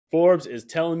Forbes is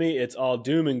telling me it's all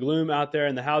doom and gloom out there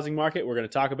in the housing market. We're going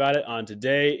to talk about it on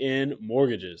Today in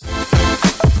Mortgages.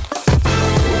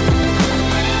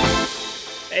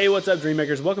 Hey, what's up,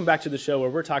 Dreammakers? Welcome back to the show where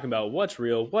we're talking about what's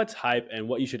real, what's hype, and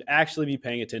what you should actually be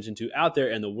paying attention to out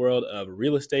there in the world of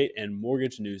real estate and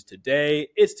mortgage news today.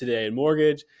 It's Today in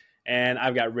Mortgage, and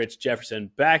I've got Rich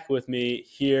Jefferson back with me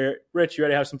here. Rich, you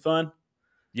ready to have some fun?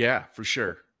 Yeah, for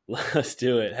sure. Let's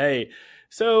do it. Hey,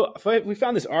 so we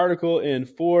found this article in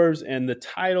Forbes, and the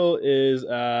title is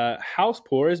House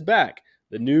Poor is Back,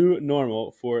 the New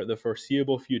Normal for the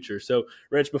Foreseeable Future. So,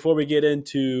 Rich, before we get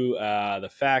into the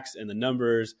facts and the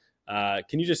numbers,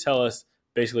 can you just tell us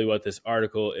basically what this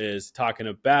article is talking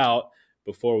about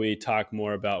before we talk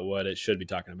more about what it should be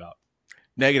talking about?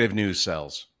 Negative news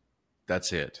sells.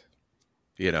 That's it.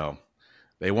 You know,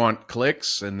 they want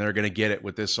clicks and they're going to get it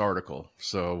with this article.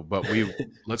 So, but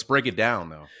let's break it down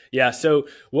though. Yeah. So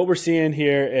what we're seeing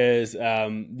here is,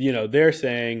 they're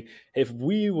saying if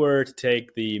we were to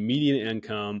take the median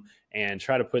income and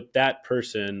try to put that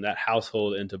person, that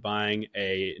household into buying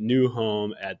a new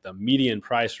home at the median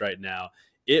price right now,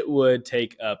 it would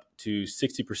take up to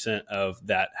 60% of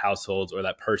that household's or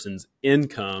that person's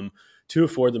income to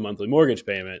afford the monthly mortgage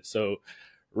payment. So,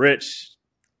 Rich,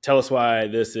 tell us why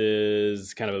this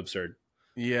is kind of absurd.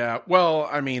 Yeah. Well,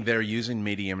 I mean, they're using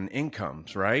median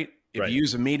incomes, right? If you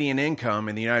use a median income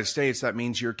in the United States, that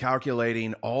means you're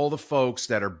calculating all the folks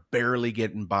that are barely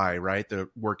getting by, right? They're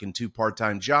working 2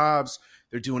 part-time jobs.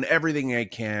 They're doing everything they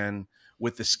can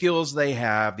with the skills they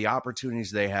have, the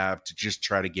opportunities they have to just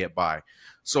try to get by.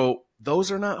 So those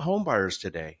are not home buyers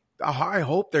today. I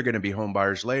hope they're going to be home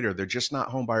buyers later. They're just not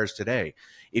home buyers today.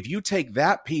 If you take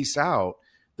that piece out,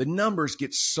 the numbers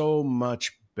get so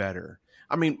much better.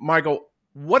 I mean, Michael,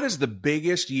 what is the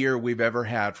biggest year we've ever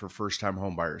had for first-time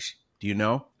home buyers? Do you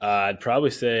know? I'd probably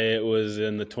say it was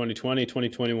in the 2020,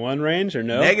 2021 range, or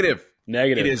no? Negative.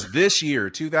 Negative. It is this year,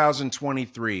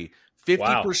 2023.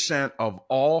 50% of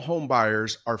all home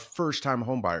buyers are first-time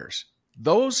home buyers.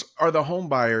 Those are the home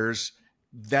buyers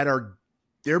that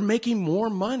they're making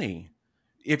more money.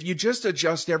 If you just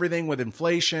adjust everything with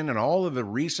inflation and all of the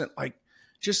recent,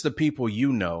 just the people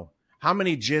you know, how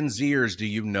many Gen Zers do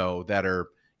you know that are,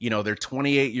 they're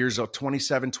 28 years old,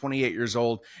 27, 28 years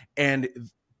old, and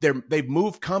they've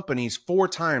moved companies 4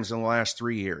 times in the last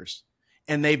 3 years,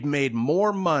 and they've made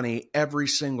more money every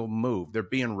single move. They're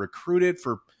being recruited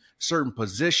for certain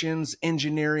positions,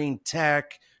 engineering,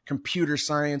 tech, computer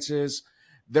sciences.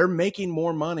 They're making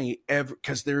more money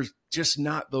because there's just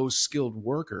not those skilled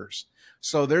workers.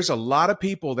 So there's a lot of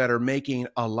people that are making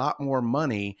a lot more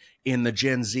money in the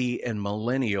Gen Z and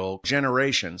millennial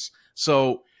generations.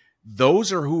 So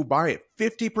those are who buy it.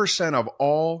 50% of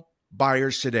all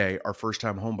buyers today are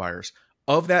first-time home buyers.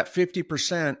 Of that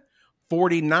 50%,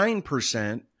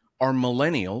 49% are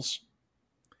millennials,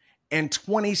 and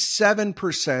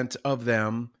 27% of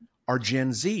them are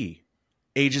Gen Z,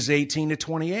 ages 18 to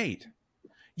 28.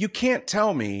 You can't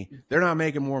tell me they're not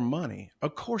making more money.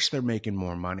 Of course they're making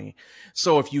more money.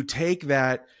 So if you take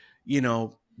that,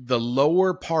 the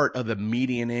lower part of the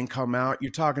median income out, you're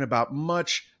talking about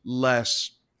much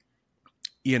less,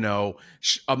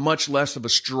 much less of a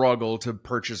struggle to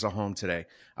purchase a home today.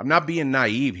 I'm not being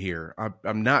naive here.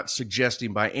 I'm not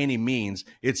suggesting by any means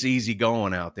it's easy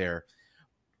going out there,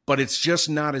 but it's just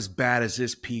not as bad as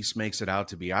this piece makes it out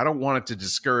to be. I don't want it to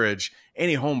discourage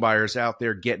any home buyers out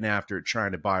there getting after it,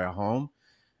 trying to buy a home,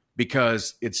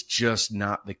 because it's just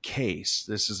not the case.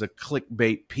 This is a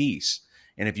clickbait piece.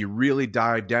 And if you really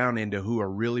dive down into who are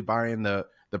really buying the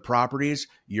properties,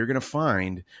 you're going to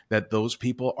find that those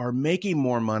people are making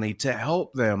more money to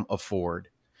help them afford,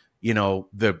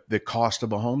 the cost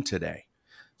of a home today.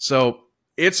 So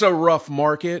it's a rough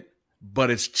market,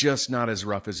 but it's just not as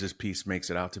rough as this piece makes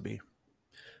it out to be.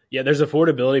 Yeah, there's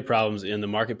affordability problems in the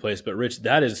marketplace, but Rich,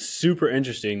 that is super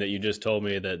interesting that you just told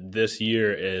me that this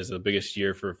year is the biggest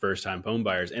year for first-time home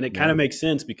buyers. And it kind of makes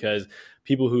sense because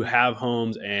people who have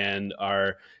homes and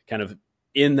are kind of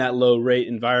in that low rate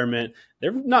environment,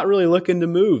 they're not really looking to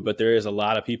move, but there is a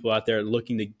lot of people out there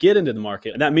looking to get into the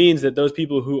market. And that means that those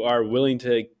people who are willing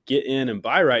to get in and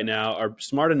buy right now are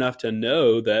smart enough to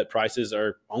know that prices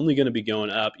are only going to be going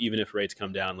up, even if rates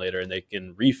come down later, and they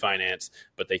can refinance,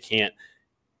 but they can't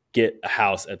get a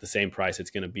house at the same price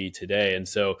it's going to be today. And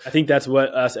so I think that's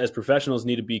what us as professionals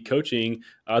need to be coaching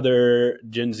other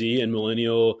Gen Z and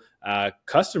millennial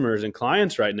customers and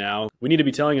clients right now. We need to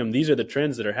be telling them these are the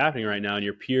trends that are happening right now, and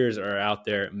your peers are out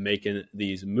there making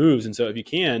these moves. And so if you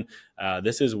can,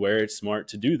 this is where it's smart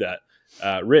to do that.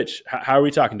 Rich, how are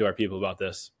we talking to our people about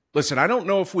this? Listen, I don't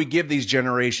know if we give these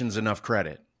generations enough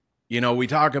credit. We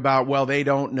talk about, well, they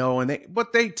don't know,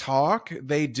 but they talk,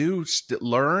 they do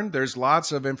learn. There's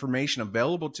lots of information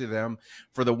available to them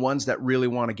for the ones that really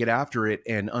want to get after it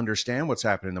and understand what's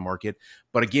happening in the market.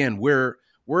 But again, we're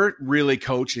really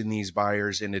coaching these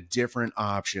buyers into different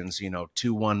options,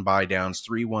 2-1 buy downs,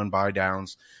 3-1 buy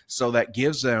downs. So that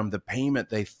gives them the payment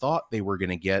they thought they were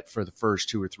going to get for the first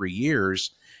 2 or 3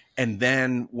 years. And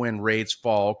then when rates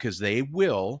fall, because they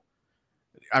will,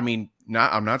 I'm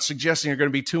not suggesting they're going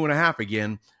to be 2.5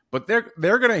 again, but they're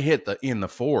going to hit in the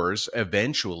 4s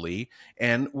eventually,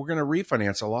 and we're going to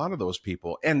refinance a lot of those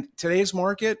people. And today's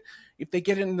market, if they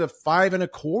get into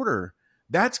 5.25,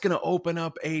 that's going to open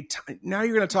up now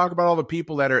you're going to talk about all the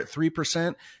people that are at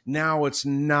 3%. Now it's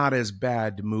not as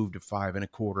bad to move to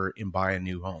 5.25 and buy a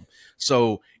new home.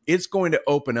 So it's going to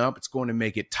open up. It's going to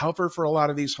make it tougher for a lot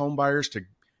of these home buyers to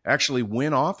actually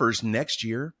win offers next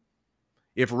year.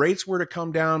 If rates were to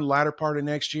come down latter part of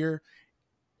next year,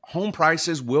 home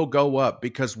prices will go up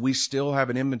because we still have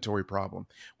an inventory problem.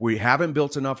 We haven't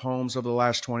built enough homes over the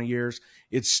last 20 years.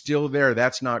 It's still there.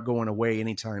 That's not going away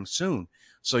anytime soon.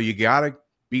 So you got to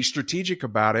be strategic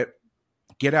about it.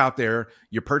 Get out there.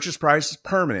 Your purchase price is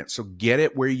permanent. So get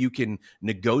it where you can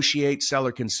negotiate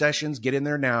seller concessions. Get in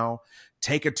there now.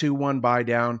 Take a 2-1 buy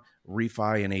down,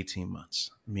 refi in 18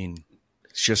 months.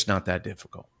 It's just not that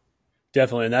difficult.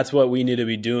 Definitely. And that's what we need to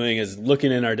be doing, is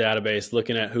looking in our database,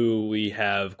 looking at who we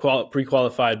have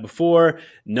pre-qualified before,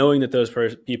 knowing that those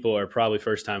people are probably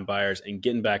first-time buyers, and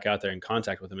getting back out there in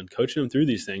contact with them and coaching them through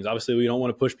these things. Obviously, we don't want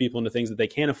to push people into things that they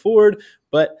can't afford,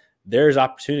 but there's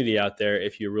opportunity out there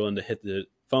if you're willing to hit the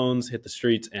phones, hit the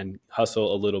streets, and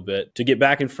hustle a little bit to get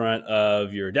back in front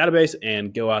of your database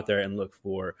and go out there and look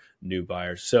for new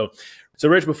buyers. So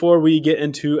Rich, before we get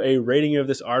into a rating of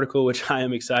this article, which I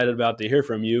am excited about to hear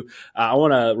from you, I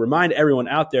want to remind everyone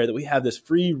out there that we have this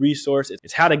free resource.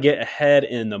 It's how to get ahead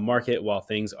in the market while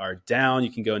things are down.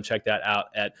 You can go and check that out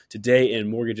at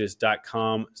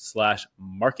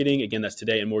todayinmortgages.com/marketing. Again, that's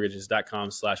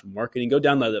todayinmortgages.com/marketing. Go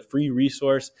download the free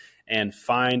resource and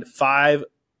find 5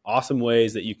 awesome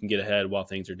ways that you can get ahead while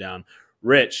things are down.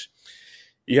 Rich,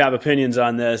 you have opinions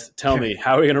on this. Tell me,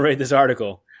 how are we going to rate this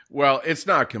article? Well, it's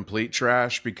not complete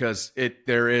trash because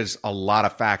there is a lot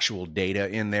of factual data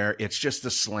in there. It's just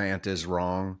the slant is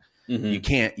wrong. Mm-hmm. You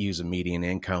can't use a median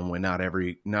income when not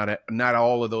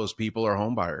all of those people are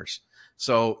home buyers.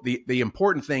 So the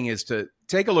important thing is to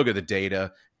take a look at the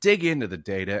data, dig into the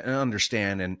data, and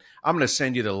understand. And I'm going to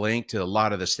send you the link to a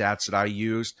lot of the stats that I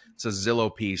used. It's a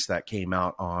Zillow piece that came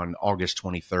out on August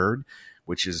 23rd.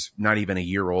 Which is not even a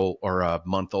year old or a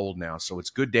month old now. So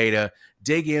it's good data.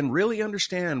 Dig in, really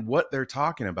understand what they're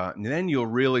talking about. And then you'll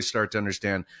really start to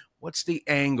understand what's the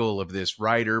angle of this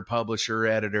writer, publisher,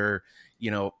 editor.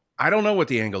 I don't know what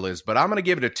the angle is, but I'm going to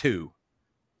give it a 2.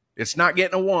 It's not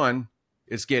getting a 1.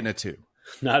 It's getting a 2.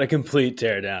 Not a complete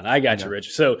teardown. I got you,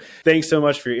 Rich. So thanks so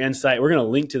much for your insight. We're going to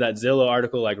link to that Zillow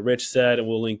article, like Rich said, and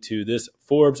we'll link to this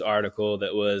Forbes article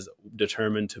that was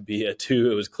determined to be a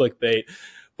 2. It was clickbait.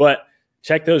 But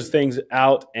check those things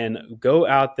out and go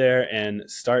out there and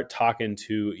start talking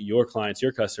to your clients,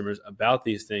 your customers about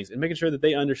these things and making sure that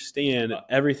they understand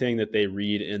everything that they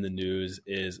read in the news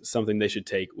is something they should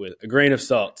take with a grain of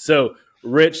salt. So,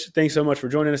 Rich, thanks so much for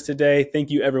joining us today.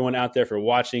 Thank you, everyone out there, for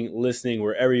watching, listening,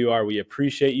 wherever you are. We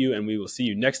appreciate you, and we will see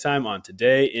you next time on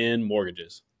Today in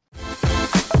Mortgages.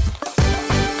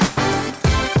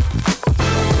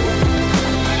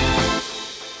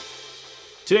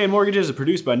 Today in Mortgages is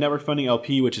produced by Network Funding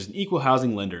LP, which is an equal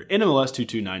housing lender, NMLS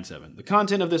 2297. The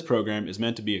content of this program is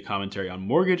meant to be a commentary on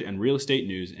mortgage and real estate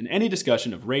news, and any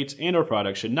discussion of rates and or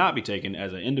products should not be taken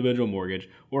as an individual mortgage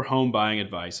or home buying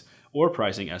advice or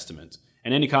pricing estimates.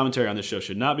 And any commentary on this show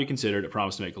should not be considered a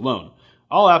promise to make a loan.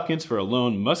 All applicants for a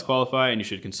loan must qualify, and you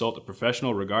should consult a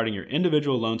professional regarding your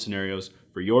individual loan scenarios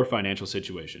for your financial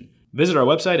situation. Visit our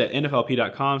website at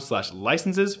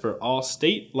nflp.com/licenses for all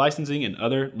state licensing and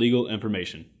other legal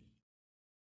information.